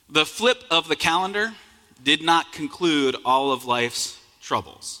The flip of the calendar did not conclude all of life's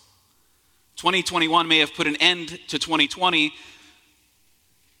troubles. 2021 may have put an end to 2020,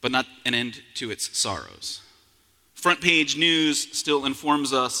 but not an end to its sorrows. Front page news still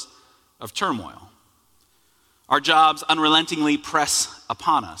informs us of turmoil. Our jobs unrelentingly press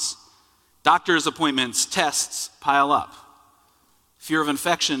upon us. Doctor's appointments, tests pile up. Fear of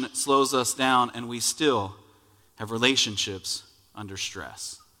infection slows us down, and we still have relationships under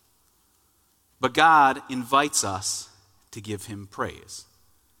stress. But God invites us to give him praise.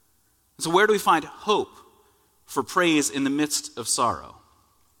 So where do we find hope for praise in the midst of sorrow?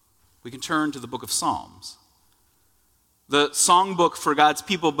 We can turn to the book of Psalms. The songbook for God's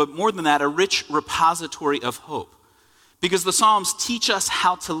people, but more than that, a rich repository of hope. Because the Psalms teach us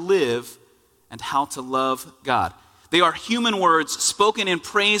how to live and how to love God. They are human words spoken in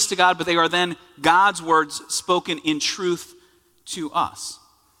praise to God, but they are then God's words spoken in truth to us.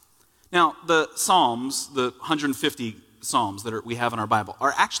 Now, the Psalms, the 150 Psalms that we have in our Bible,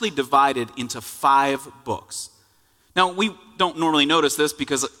 are actually divided into 5 books. Now, we don't normally notice this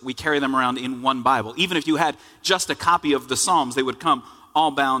because we carry them around in one Bible. Even if you had just a copy of the Psalms, they would come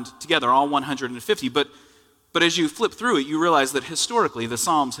all bound together, all 150. But as you flip through it, you realize that historically the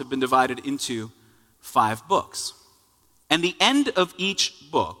Psalms have been divided into 5 books. And the end of each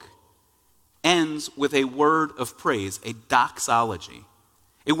book ends with a word of praise, a doxology.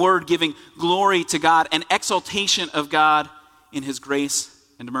 A word giving glory to God, an exaltation of God in his grace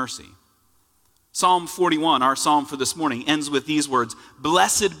and mercy. Psalm 41, our psalm for this morning, ends with these words: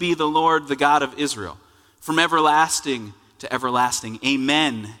 "Blessed be the Lord, the God of Israel, from everlasting to everlasting.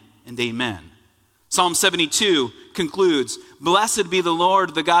 Amen and amen." Psalm 72 concludes, "Blessed be the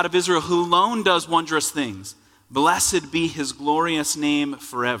Lord, the God of Israel, who alone does wondrous things. Blessed be his glorious name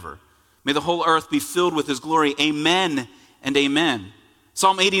forever. May the whole earth be filled with his glory. Amen and amen."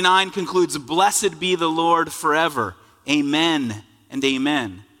 Psalm 89 concludes, "Blessed be the Lord forever. Amen and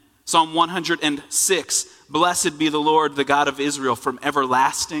amen." Psalm 106, "Blessed be the Lord, the God of Israel, from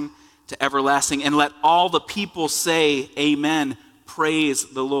everlasting to everlasting. And let all the people say, Amen. Praise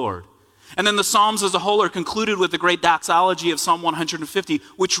the Lord." And then the Psalms as a whole are concluded with the great doxology of Psalm 150,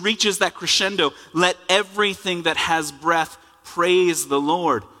 which reaches that crescendo: "Let everything that has breath praise the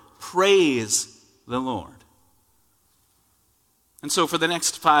Lord. Praise the Lord." And so for the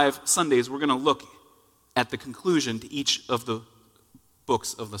next 5 Sundays, we're going to look at the conclusion to each of the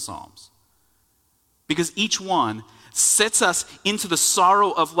books of the Psalms. Because each one sets us into the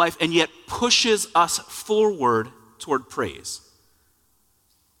sorrow of life and yet pushes us forward toward praise.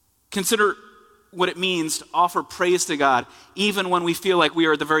 Consider what it means to offer praise to God even when we feel like we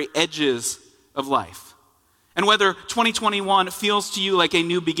are at the very edges of life. And whether 2021 feels to you like a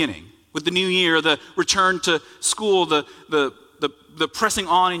new beginning, with the new year, the return to school, the pressing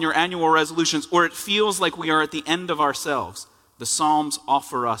on in your annual resolutions, or it feels like we are at the end of ourselves, the Psalms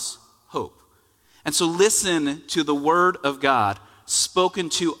offer us hope. And so listen to the word of God spoken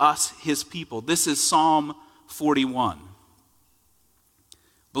to us, his people. This is Psalm 41.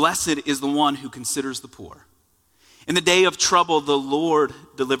 "Blessed is the one who considers the poor. In the day of trouble, the Lord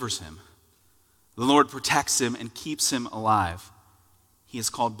delivers him. The Lord protects him and keeps him alive. He is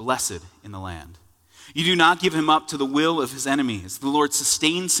called blessed in the land. You do not give him up to the will of his enemies. The Lord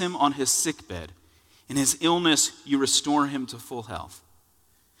sustains him on his sickbed. In his illness, you restore him to full health.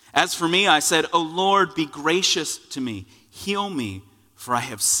 As for me, I said, O Lord, be gracious to me. Heal me, for I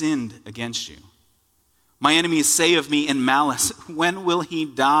have sinned against you. My enemies say of me in malice, when will he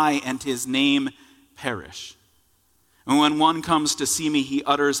die and his name perish? And when one comes to see me, he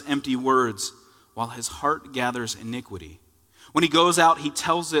utters empty words, while his heart gathers iniquity. When he goes out, he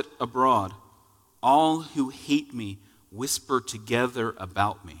tells it abroad. All who hate me whisper together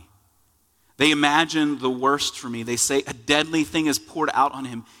about me. They imagine the worst for me. They say, a deadly thing is poured out on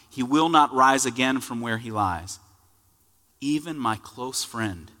him. He will not rise again from where he lies. Even my close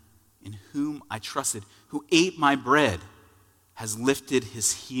friend, in whom I trusted, who ate my bread, has lifted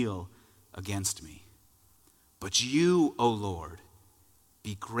his heel against me. But you, O Lord,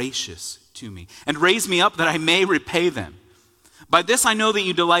 be gracious to me, and raise me up that I may repay them. By this I know that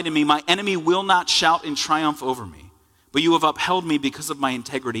you delight in me. My enemy will not shout in triumph over me. But you have upheld me because of my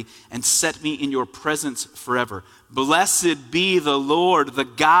integrity and set me in your presence forever. Blessed be the Lord, the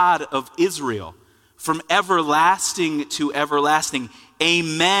God of Israel, from everlasting to everlasting.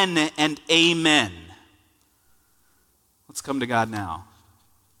 Amen and amen. Let's come to God now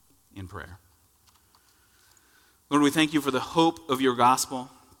in prayer. Lord, we thank you for the hope of your gospel,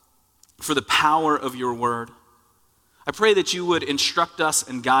 for the power of your word. I pray that you would instruct us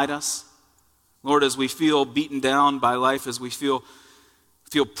and guide us, Lord, as we feel beaten down by life, as we feel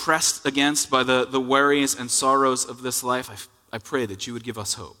feel pressed against by the worries and sorrows of this life, I pray that you would give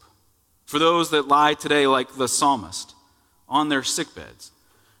us hope. For those that lie today like the psalmist on their sickbeds,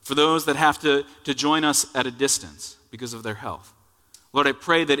 for those that have to join us at a distance because of their health, Lord, I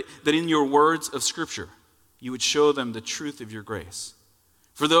pray that in your words of Scripture, you would show them the truth of your grace.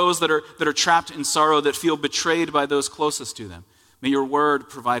 For those that are trapped in sorrow, that feel betrayed by those closest to them, may your word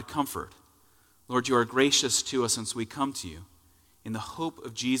provide comfort. Lord, you are gracious to us, and so we come to you in the hope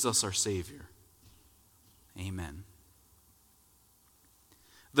of Jesus our Savior. Amen.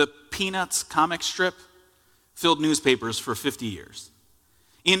 The Peanuts comic strip filled newspapers for 50 years.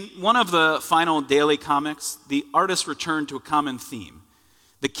 In one of the final daily comics, the artist returned to a common theme.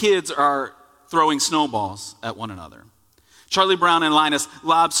 The kids are throwing snowballs at one another. Charlie Brown and Linus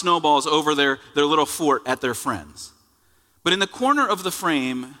lob snowballs over their little fort at their friends. But in the corner of the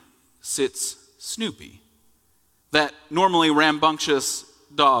frame sits Snoopy, that normally rambunctious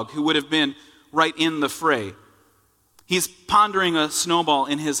dog who would have been right in the fray. He's pondering a snowball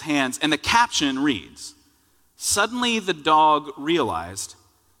in his hands, and the caption reads, "Suddenly the dog realized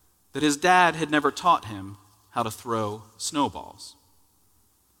that his dad had never taught him how to throw snowballs."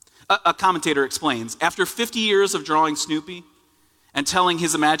 A commentator explains, after 50 years of drawing Snoopy and telling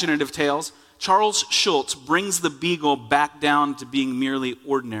his imaginative tales, Charles Schulz brings the beagle back down to being merely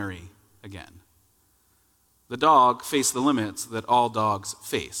ordinary again. The dog faced the limits that all dogs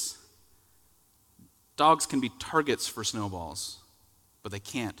face. Dogs can be targets for snowballs, but they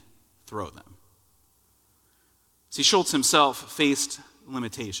can't throw them. See, Schulz himself faced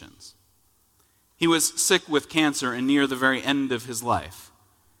limitations. He was sick with cancer and near the very end of his life,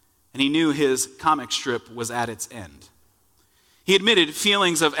 and he knew his comic strip was at its end. He admitted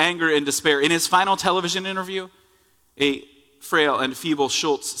feelings of anger and despair. In his final television interview, a frail and feeble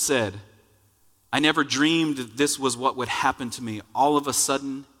Schulz said, "I never dreamed that this was what would happen to me. All of a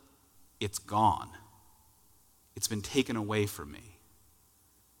sudden, it's gone. It's been taken away from me."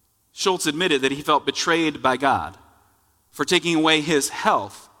 Schulz admitted that he felt betrayed by God for taking away his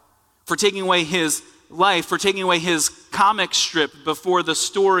health, for taking away his life, for taking away his comic strip before the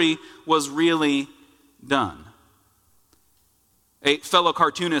story was really done. A fellow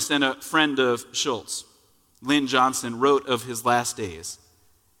cartoonist and a friend of Schulz, Lynn Johnson, wrote of his last days.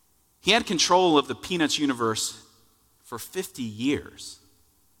 He had control of the Peanuts universe for 50 years,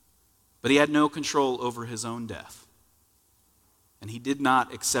 but he had no control over his own death. And he did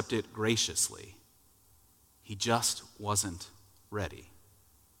not accept it graciously. He just wasn't ready.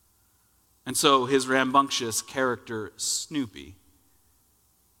 And so his rambunctious character, Snoopy,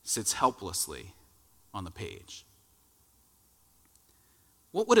 sits helplessly on the page.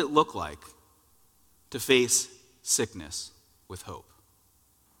 What would it look like to face sickness with hope?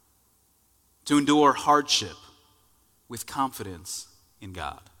 To endure hardship with confidence in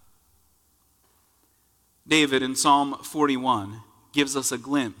God? David in Psalm 41 gives us a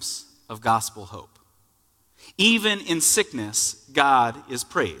glimpse of gospel hope. Even in sickness, God is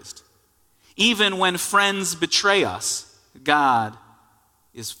praised. Even when friends betray us, God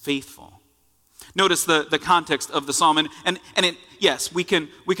is faithful. Notice the context of the psalm, and yes, we can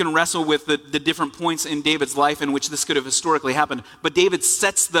wrestle with the different points in David's life in which this could have historically happened, but David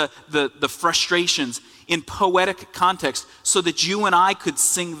sets the frustrations in poetic context so that you and I could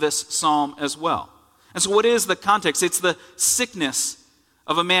sing this psalm as well. And so what is the context? It's the sickness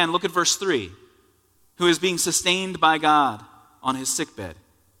of a man, look at verse 3, who is being sustained by God on his sickbed.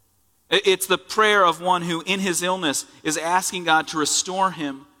 It's the prayer of one who in his illness is asking God to restore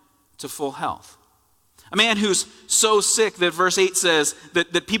him to full health. A man who's so sick that verse 8 says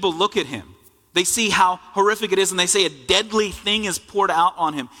that people look at him. They see how horrific it is and they say a deadly thing is poured out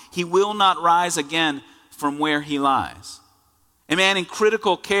on him. He will not rise again from where he lies. A man in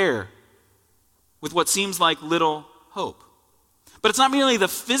critical care with what seems like little hope. But it's not merely the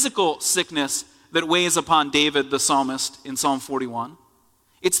physical sickness that weighs upon David the psalmist in Psalm 41.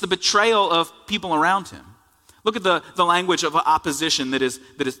 It's the betrayal of people around him. Look at the language of opposition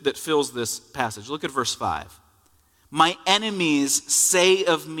that fills this passage. Look at verse 5. My enemies say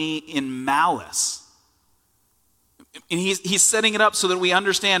of me in malice. And he's setting it up so that we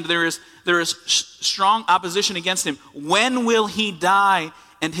understand there is strong opposition against him. When will he die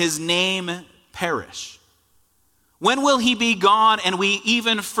and his name perish? When will he be gone and we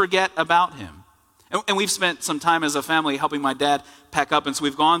even forget about him? And we've spent some time as a family helping my dad pack up, and so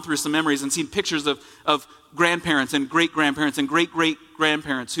we've gone through some memories and seen pictures of grandparents and great-grandparents and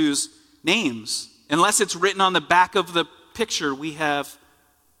great-great-grandparents whose names, unless it's written on the back of the picture, we have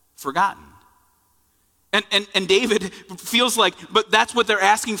forgotten. And David feels like, but that's what they're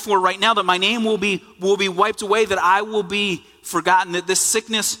asking for right now, that my name will be wiped away, that I will be forgotten, that this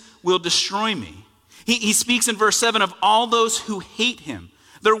sickness will destroy me. He speaks in verse 7 of all those who hate him.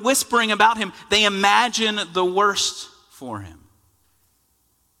 They're whispering about him. They imagine the worst for him.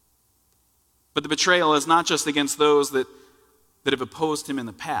 But the betrayal is not just against those that have opposed him in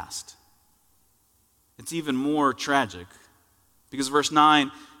the past. It's even more tragic, because verse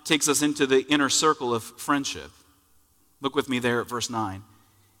 9 takes us into the inner circle of friendship. Look with me there at verse 9.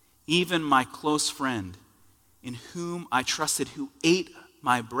 Even my close friend, in whom I trusted, who ate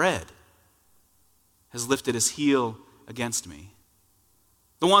my bread, has lifted his heel against me.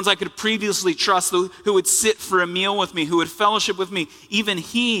 The ones I could previously trust, who would sit for a meal with me, who would fellowship with me, even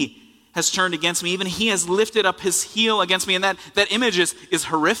he has turned against me. Even he has lifted up his heel against me. And that image is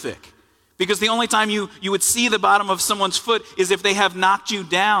horrific. Because the only time you would see the bottom of someone's foot is if they have knocked you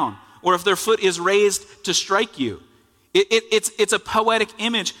down, or if their foot is raised to strike you. It's a poetic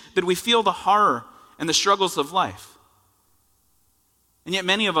image that we feel the horror and the struggles of life. And yet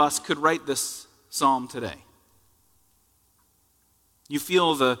many of us could write this psalm today. You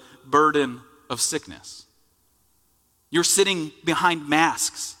feel the burden of sickness. You're sitting behind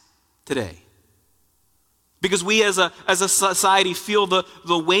masks today. Because we as a society feel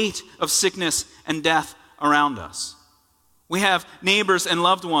the weight of sickness and death around us. We have neighbors and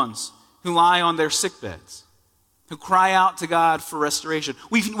loved ones who lie on their sick beds, who cry out to God for restoration.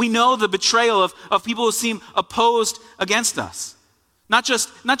 We know the betrayal of people who seem opposed against us. Not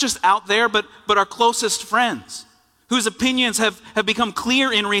just out there, but our closest friends, whose opinions have become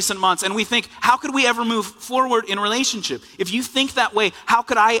clear in recent months. And we think, how could we ever move forward in relationship? If you think that way, how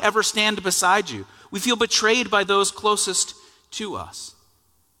could I ever stand beside you? We feel betrayed by those closest to us.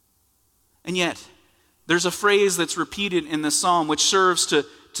 And yet, there's a phrase that's repeated in this psalm which serves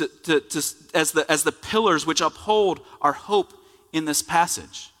as the pillars which uphold our hope in this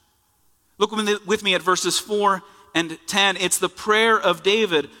passage. Look with me at verses 4 and 10. It's the prayer of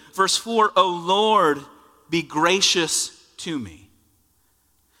David. Verse 4, O Lord, be gracious to me.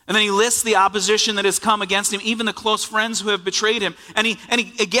 And then he lists the opposition that has come against him, even the close friends who have betrayed him. And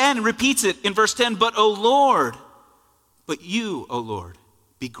he again repeats it in verse 10, but you, O Lord,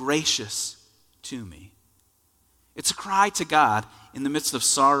 be gracious to me. It's a cry to God in the midst of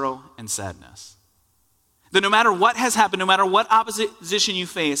sorrow and sadness. That no matter what has happened, no matter what opposition you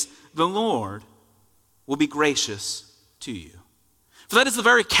face, the Lord will be gracious to you. For that is the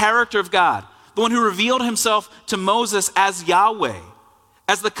very character of God, the one who revealed himself to Moses as Yahweh,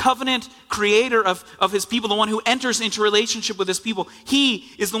 as the covenant creator of his people, the one who enters into relationship with his people. He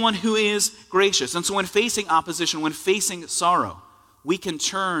is the one who is gracious. And so when facing opposition, when facing sorrow, we can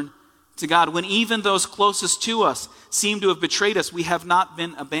turn to God. When even those closest to us seem to have betrayed us, we have not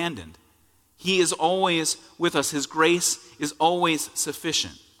been abandoned. He is always with us. His grace is always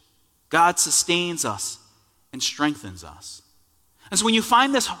sufficient. God sustains us and strengthens us. And so when you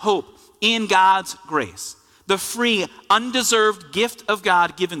find this hope in God's grace, the free, undeserved gift of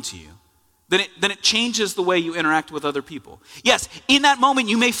God given to you, then it changes the way you interact with other people. Yes, in that moment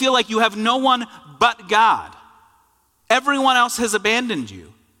you may feel like you have no one but God. Everyone else has abandoned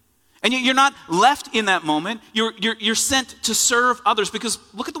you. And you're not left in that moment. You're sent to serve others, because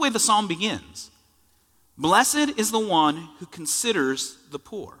look at the way the psalm begins. Blessed is the one who considers the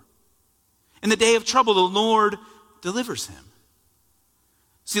poor. In the day of trouble, the Lord delivers him.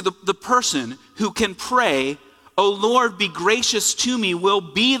 See, the person who can pray, O Lord, be gracious to me, will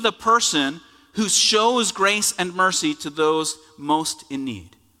be the person who shows grace and mercy to those most in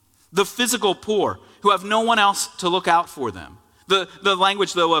need. The physical poor, who have no one else to look out for them. The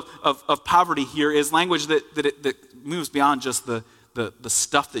language, though, of poverty here is language that moves beyond just the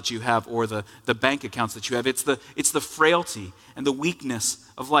stuff that you have or the bank accounts that you have. It's the frailty and the weakness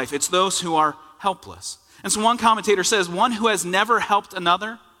of life. It's those who are helpless. And so one commentator says, one who has never helped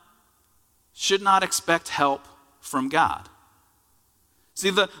another should not expect help from God. See,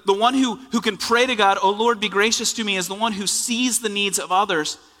 the one who can pray to God, O Lord, be gracious to me, is the one who sees the needs of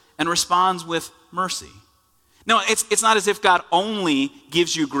others and responds with mercy. No, it's not as if God only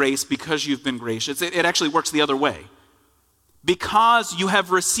gives you grace because you've been gracious. It actually works the other way. Because you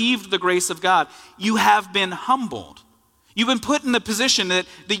have received the grace of God, you have been humbled. You've been put in the position that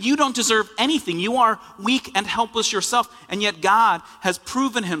you don't deserve anything. You are weak and helpless yourself, and yet God has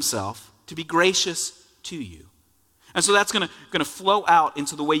proven himself to be gracious to you. And so that's going to flow out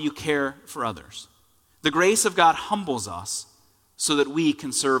into the way you care for others. The grace of God humbles us so that we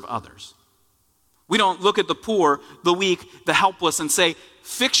can serve others. We don't look at the poor, the weak, the helpless, and say,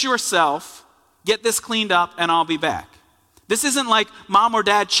 fix yourself, get this cleaned up, and I'll be back. This isn't like mom or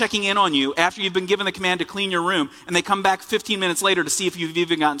dad checking in on you after you've been given the command to clean your room, and they come back 15 minutes later to see if you've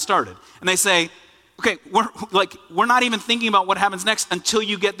even gotten started. And they say, okay, we're not even thinking about what happens next until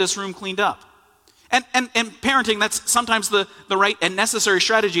you get this room cleaned up. And parenting, that's sometimes the right and necessary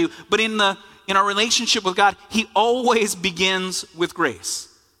strategy, but in our relationship with God, he always begins with grace.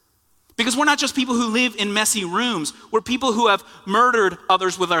 Because we're not just people who live in messy rooms, we're people who have murdered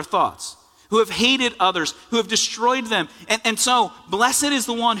others with our thoughts, who have hated others, who have destroyed them. And so, blessed is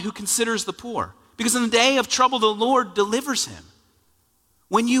the one who considers the poor, because in the day of trouble, the Lord delivers him.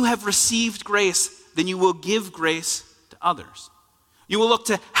 When you have received grace, then you will give grace to others. You will look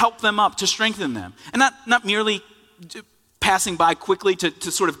to help them up, to strengthen them. And not merely passing by quickly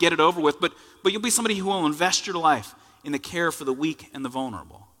to sort of get it over with, but you'll be somebody who will invest your life in the care for the weak and the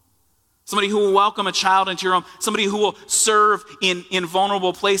vulnerable. Somebody who will welcome a child into your home. Somebody who will serve in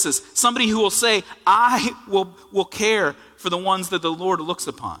vulnerable places. Somebody who will say, I will care for the ones that the Lord looks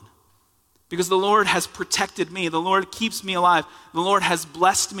upon. Because the Lord has protected me. The Lord keeps me alive. The Lord has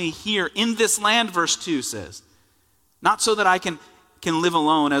blessed me here in this land, verse 2 says. Not so that I can live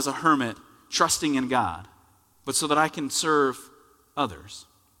alone as a hermit, trusting in God, but so that I can serve others.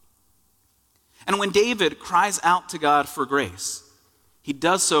 And when David cries out to God for grace, he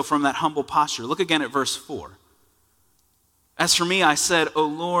does so from that humble posture. Look again at verse 4. As for me, I said, O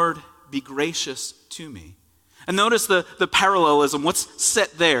Lord, be gracious to me. And notice the parallelism, what's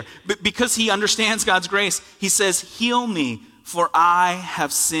set there. Because he understands God's grace, he says, heal me, for I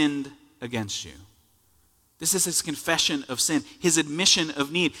have sinned against you. This is his confession of sin, his admission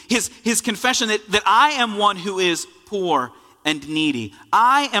of need, his confession that I am one who is poor and needy.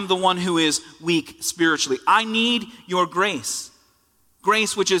 I am the one who is weak spiritually. I need your grace.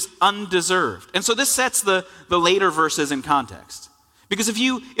 Grace which is undeserved. And so this sets the later verses in context. Because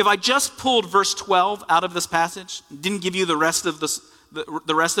if I just pulled verse 12 out of this passage, didn't give you the rest of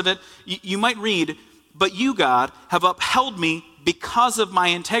the rest of it, you might read, but you, God, have upheld me because of my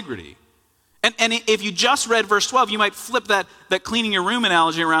integrity. And if you just read verse 12, you might flip that cleaning your room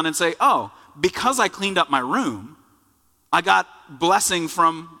analogy around and say, oh, because I cleaned up my room, I got blessing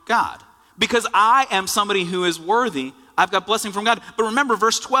from God. Because I am somebody who is worthy, I've got blessing from God. But remember,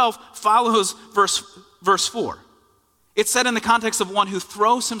 verse 12 follows verse 4. It's said in the context of one who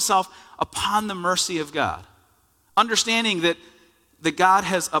throws himself upon the mercy of God, understanding that God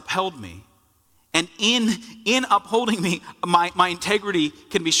has upheld me. And in upholding me, my integrity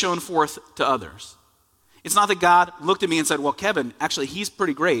can be shown forth to others. It's not that God looked at me and said, well, Kevin, actually, he's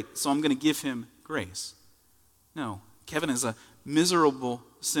pretty great, so I'm going to give him grace. No, Kevin is a miserable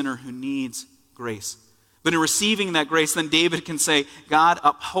sinner who needs grace. But in receiving that grace, then David can say, God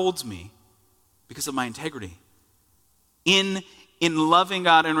upholds me because of my integrity. In loving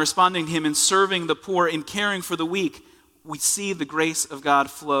God and responding to him, in serving the poor, in caring for the weak, we see the grace of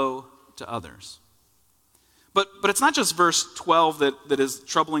God flow to others. But it's not just verse 12 that is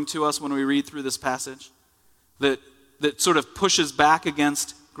troubling to us when we read through this passage, that sort of pushes back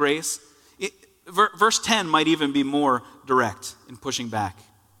against grace. Verse 10 might even be more direct in pushing back.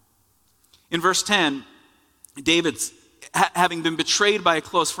 In verse 10, David's, having been betrayed by a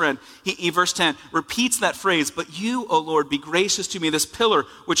close friend, he verse 10, repeats that phrase, but you, O Lord, be gracious to me, this pillar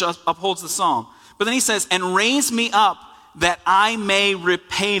which upholds the psalm. But then he says, and raise me up that I may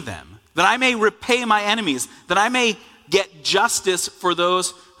repay them, that I may repay my enemies, that I may get justice for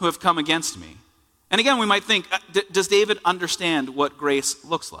those who have come against me. And again, we might think, does David understand what grace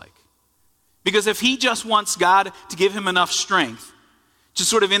looks like? Because if he just wants God to give him enough strength to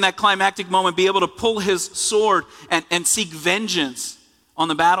sort of in that climactic moment be able to pull his sword and seek vengeance on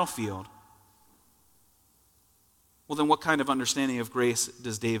the battlefield, well, then what kind of understanding of grace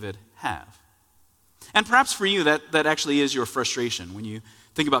does David have? And perhaps for you, that actually is your frustration when you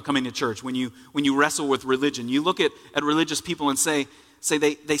think about coming to church, when you wrestle with religion. You look at religious people and say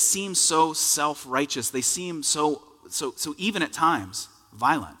they seem so self-righteous. They seem so even at times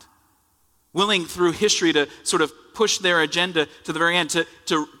violent, willing through history to sort of push their agenda to the very end,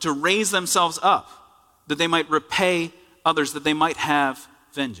 to raise themselves up, that they might repay others, that they might have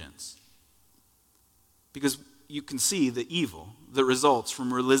vengeance. Because you can see the evil that results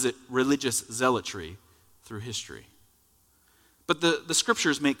from religious zealotry through history. But the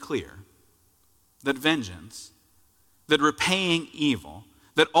scriptures make clear that vengeance, that repaying evil,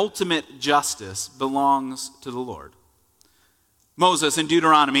 that ultimate justice belongs to the Lord. Moses in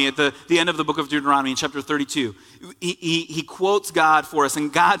Deuteronomy, at the end of the book of Deuteronomy in chapter 32, he quotes God for us,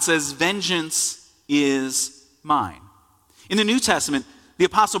 and God says, vengeance is mine. In the New Testament, the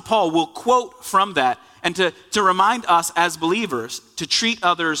Apostle Paul will quote from that and to remind us as believers to treat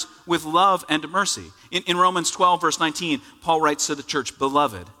others with love and mercy. In Romans 12, verse 19, Paul writes to the church,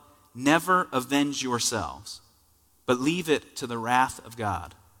 "Beloved, never avenge yourselves, but leave it to the wrath of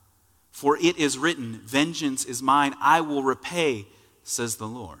God. For it is written, 'Vengeance is mine, I will repay,' says the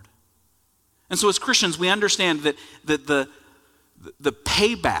Lord." And so as Christians, we understand that the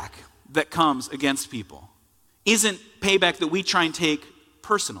payback that comes against people isn't payback that we try and take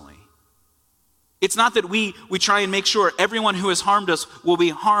personally. It's not that we try and make sure everyone who has harmed us will be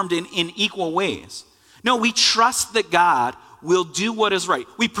harmed in equal ways. No, we trust that God will do what is right.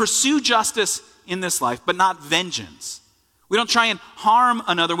 We pursue justice in this life, but not vengeance. We don't try and harm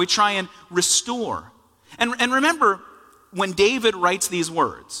another, we try and restore. And remember, when David writes these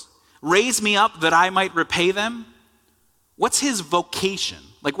words, "Raise me up that I might repay them," what's his vocation?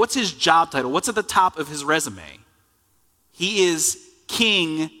 Like, what's his job title? What's at the top of his resume? He is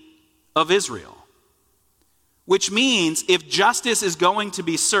King of Israel. Which means if justice is going to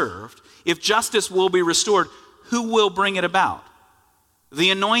be served, if justice will be restored, who will bring it about? The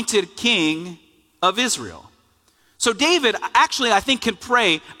anointed King of Israel. So David actually, I think, can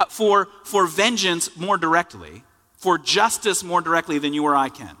pray for vengeance more directly, for justice more directly than you or I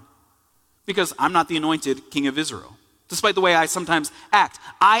can. Because I'm not the anointed King of Israel. Despite the way I sometimes act,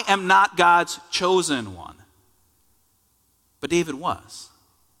 I am not God's chosen one. But David was.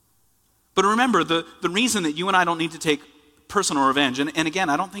 But remember, the reason that you and I don't need to take personal revenge, and again,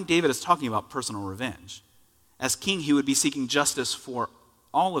 I don't think David is talking about personal revenge. As king, he would be seeking justice for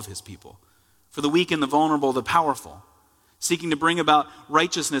all of his people, for the weak and the vulnerable, the powerful, seeking to bring about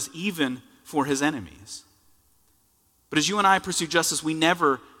righteousness even for his enemies. But as you and I pursue justice, we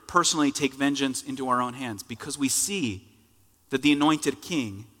never personally take vengeance into our own hands because we see that the anointed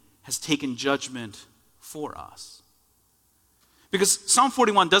king has taken judgment for us. Because Psalm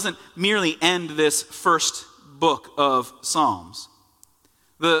 41 doesn't merely end this first book of Psalms.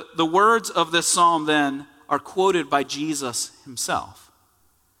 The words of this psalm then are quoted by Jesus himself,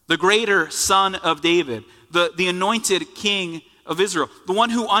 the greater son of David, the anointed king of Israel, the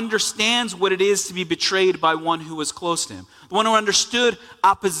one who understands what it is to be betrayed by one who was close to him, the one who understood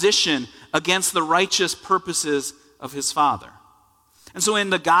opposition against the righteous purposes of his Father. And so in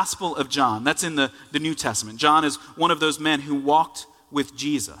the Gospel of John, that's in the New Testament, John is one of those men who walked with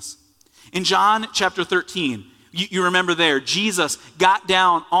Jesus. In John chapter 13, you remember there, Jesus got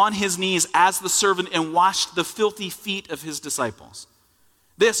down on his knees as the servant and washed the filthy feet of his disciples.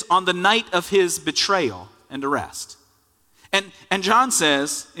 This on the night of his betrayal and arrest. And John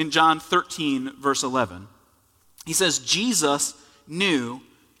says in John 13, verse 11, he says, Jesus knew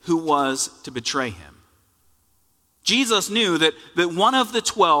who was to betray him. Jesus knew that one of the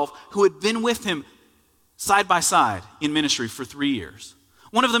 12 who had been with him side by side in ministry for 3 years,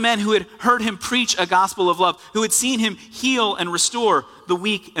 one of the men who had heard him preach a gospel of love, who had seen him heal and restore the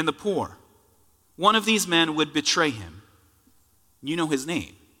weak and the poor, one of these men would betray him. You know his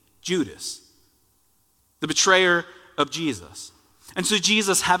name, Judas, the betrayer of Jesus. And so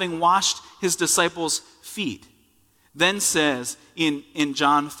Jesus, having washed his disciples' feet, then says in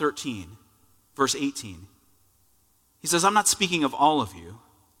John 13, verse 18, he says, I'm not speaking of all of you.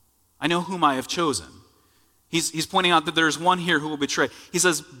 I know whom I have chosen. He's pointing out that there's one here who will betray. He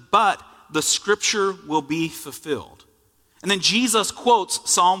says, but the scripture will be fulfilled. And then Jesus quotes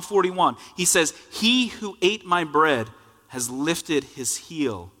Psalm 41. He says, he who ate my bread has lifted his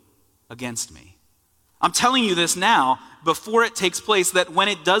heel against me. I'm telling you this now before it takes place, that when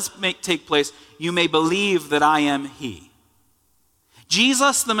it does take place, you may believe that I am he.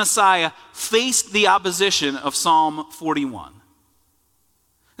 Jesus, the Messiah, faced the opposition of Psalm 41.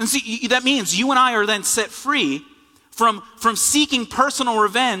 And see, that means you and I are then set free from seeking personal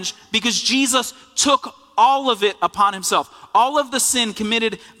revenge because Jesus took all of it upon himself. All of the sin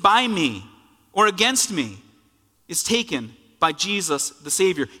committed by me or against me is taken by Jesus, the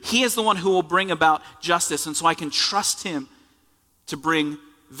Savior. He is the one who will bring about justice, and so I can trust him to bring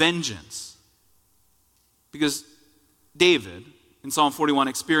vengeance. Because David, in Psalm 41,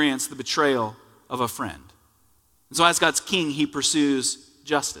 experienced the betrayal of a friend. And so as God's king, he pursues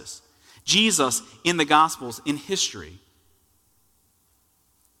justice. Jesus, in the Gospels, in history,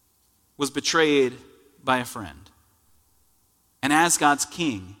 was betrayed by a friend. And as God's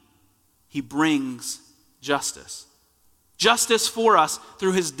king, he brings justice. Justice for us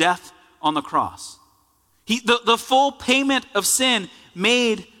through his death on the cross. The full payment of sin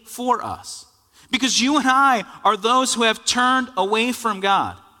made for us. Because you and I are those who have turned away from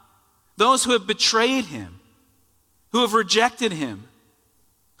God, those who have betrayed him, who have rejected him,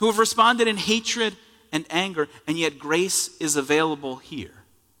 who have responded in hatred and anger, and yet grace is available here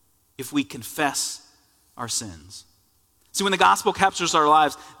if we confess our sins. See, when the gospel captures our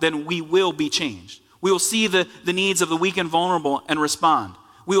lives, then we will be changed. We will see the needs of the weak and vulnerable and respond.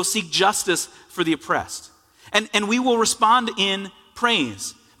 We will seek justice for the oppressed. And we will respond in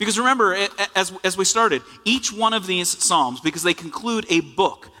praise. Because remember, as we started, each one of these psalms, because they conclude a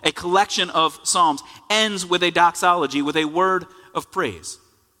book, a collection of psalms, ends with a doxology, with a word of praise.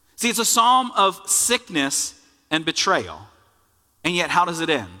 See, it's a psalm of sickness and betrayal. And yet, how does it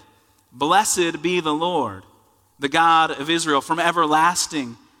end? Blessed be the Lord, the God of Israel, from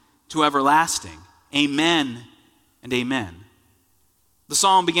everlasting to everlasting. Amen and amen. The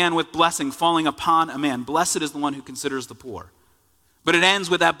psalm began with blessing falling upon a man. Blessed is the one who considers the poor. But it ends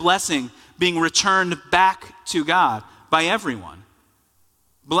with that blessing being returned back to God by everyone.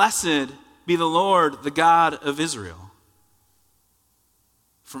 Blessed be the Lord, the God of Israel.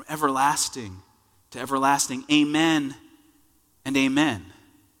 From everlasting to everlasting. Amen and amen.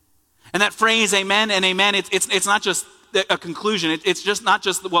 And that phrase, amen and amen, it's not just a conclusion. It's just not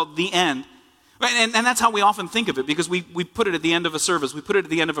just, the end. And that's how we often think of it, because we put it at the end of a service. We put it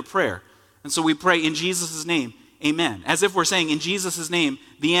at the end of a prayer. And so we pray in Jesus' name, amen. As if we're saying, in Jesus' name,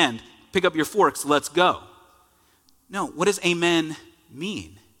 the end. Pick up your forks, let's go. No, what does amen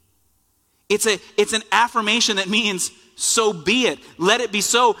mean? It's an affirmation that means, so be it. Let it be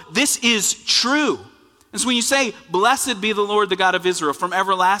so. This is true. And so when you say, blessed be the Lord, the God of Israel, from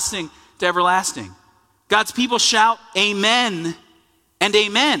everlasting to everlasting, God's people shout, amen and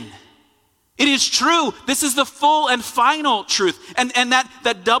amen. It is true. This is the full and final truth. And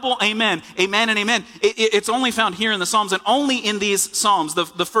that double amen and amen, it's only found here in the Psalms, and only in these Psalms,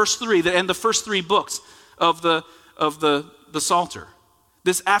 the first three, and the first three books of the Psalter.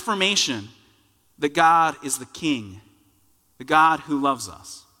 This affirmation that God is the King, the God who loves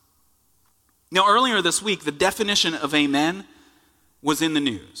us. Now, earlier this week, the definition of amen was in the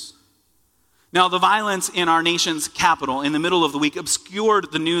news. Now, the violence in our nation's capital in the middle of the week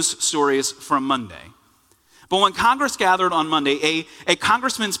obscured the news stories from Monday. But when Congress gathered on Monday, a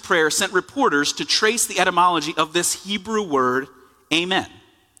congressman's prayer sent reporters to trace the etymology of this Hebrew word, amen.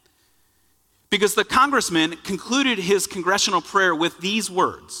 Because the congressman concluded his congressional prayer with these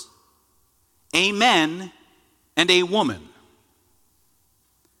words, amen and a woman.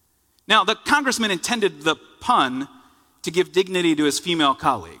 Now, the congressman intended the pun to give dignity to his female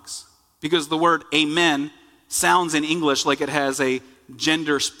colleagues, because the word amen sounds in English like it has a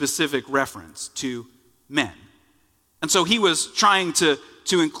gender-specific reference to men. And so he was trying to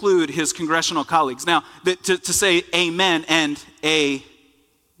include his congressional colleagues. Now, to say amen and a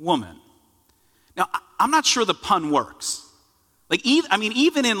woman. Now, I'm not sure the pun works.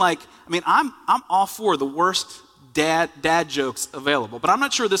 I'm all for the worst dad jokes available, but I'm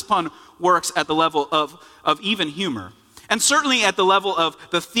not sure this pun works at the level of even humor. And certainly at the level of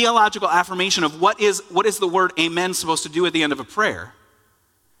the theological affirmation of what is the word amen supposed to do at the end of a prayer.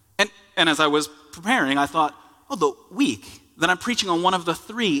 And as I was preparing, I thought, the week that I'm preaching on one of the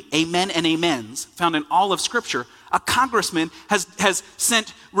three amen and amens found in all of Scripture, a congressman has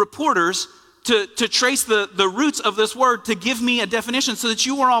sent reporters to trace the roots of this word to give me a definition so that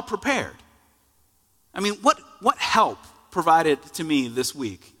you are all prepared. I mean, what help provided to me this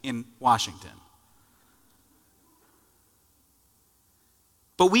week in Washington?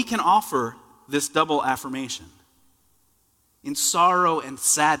 But we can offer this double affirmation. In sorrow and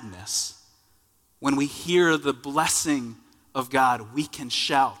sadness, when we hear the blessing of God, we can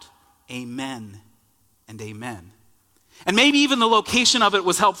shout amen and amen. And maybe even the location of it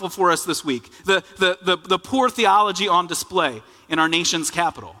was helpful for us this week. The poor theology on display in our nation's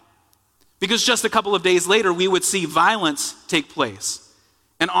capital. Because just a couple of days later, we would see violence take place.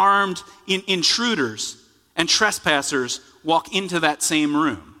 And armed intruders and trespassers walk into that same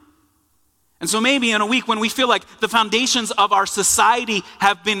room. And so maybe in a week when we feel like the foundations of our society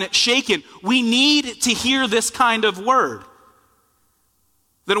have been shaken, we need to hear this kind of word.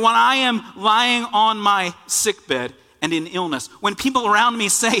 That when I am lying on my sickbed and in illness, when people around me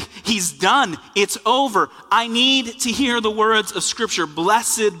say, he's done, it's over, I need to hear the words of Scripture.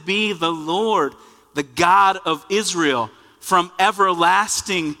 Blessed be the Lord, the God of Israel, from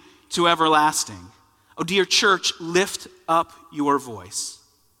everlasting to everlasting. Oh, dear church, lift up your voice.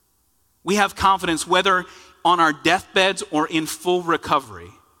 We have confidence, whether on our deathbeds or in full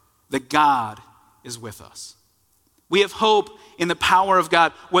recovery, that God is with us. We have hope in the power of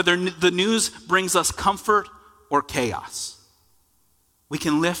God, whether the news brings us comfort or chaos. We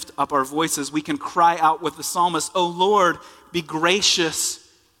can lift up our voices. We can cry out with the psalmist, "O Lord, be gracious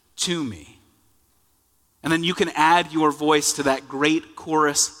to me." And then you can add your voice to that great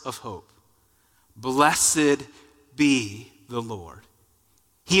chorus of hope. Blessed be the Lord.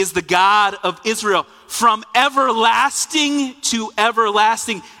 He is the God of Israel from everlasting to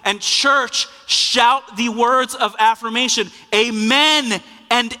everlasting. And church, shout the words of affirmation. Amen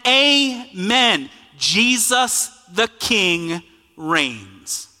and amen. Jesus the King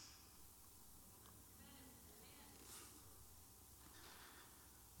reigns.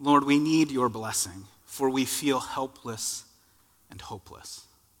 Lord, we need your blessing, for we feel helpless and hopeless.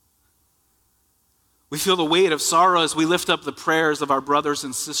 We feel the weight of sorrow as we lift up the prayers of our brothers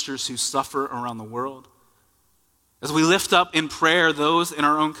and sisters who suffer around the world. As we lift up in prayer those in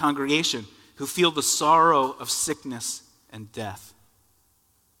our own congregation who feel the sorrow of sickness and death.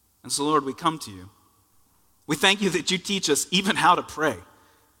 And so, Lord, we come to you. We thank you that you teach us even how to pray,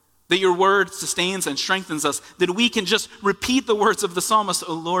 that your word sustains and strengthens us, that we can just repeat the words of the psalmist,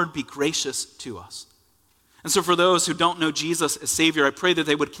 "O Lord, be gracious to us." And so for those who don't know Jesus as Savior, I pray that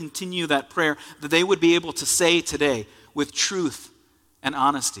they would continue that prayer, that they would be able to say today with truth and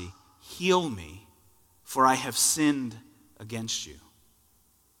honesty, "Heal me, for I have sinned against you."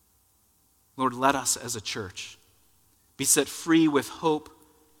 Lord, let us as a church be set free with hope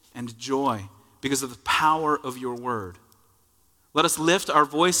and joy because of the power of your word. Let us lift our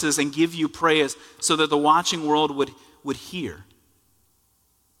voices and give you praise so that the watching world would hear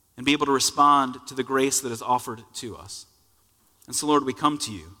and be able to respond to the grace that is offered to us. And so, Lord, we come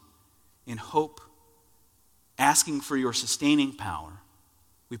to you in hope, asking for your sustaining power.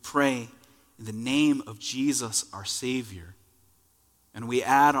 We pray in the name of Jesus, our Savior. And we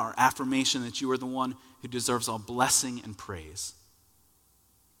add our affirmation that you are the one who deserves all blessing and praise.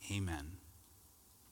 Amen.